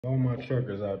All my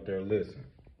truckers out there, listen.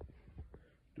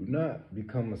 Do not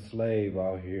become a slave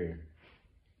out here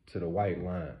to the white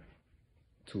line,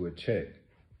 to a check.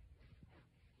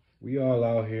 We all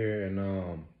out here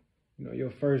and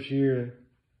your first year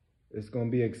it's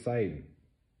gonna be exciting.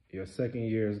 Your second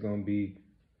year is gonna be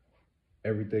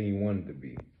everything you want it to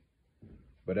be.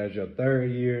 But as your third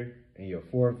year and your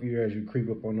fourth year, as you creep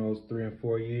up on those 3 and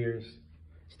 4 years,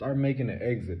 start making an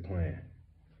exit plan.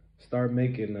 Start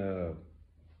making a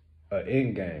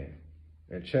end game.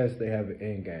 In chess, they have an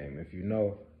end game. If you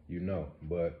know, you know.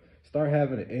 But start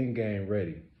having an end game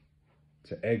ready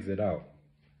to exit out.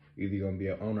 Either you're gonna be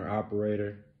an owner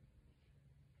operator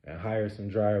and hire some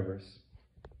drivers,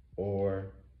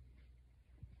 or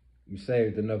you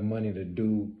saved enough money to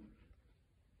do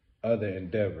other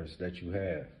endeavors that you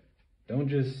have. Don't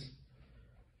just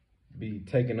be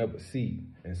taking up a seat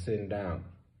and sitting down.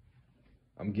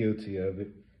 I'm guilty of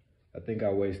it. I think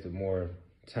I wasted more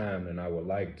time than I would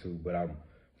like to, but I'm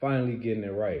finally getting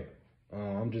it right.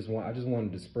 I just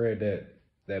wanted to spread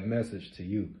that message to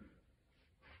you.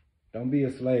 Don't be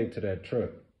a slave to that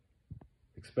truck,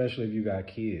 especially if you got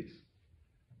kids.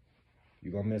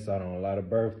 You're gonna miss out on a lot of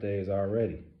birthdays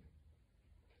already.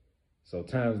 So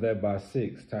times that by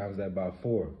 6, times that by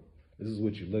 4. This is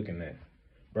what you're looking at.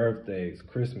 Birthdays,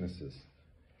 Christmases,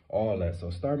 all that. So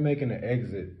start making an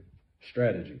exit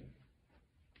strategy.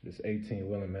 This 18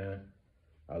 Willing, man.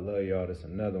 I love y'all. This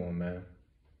another one, man.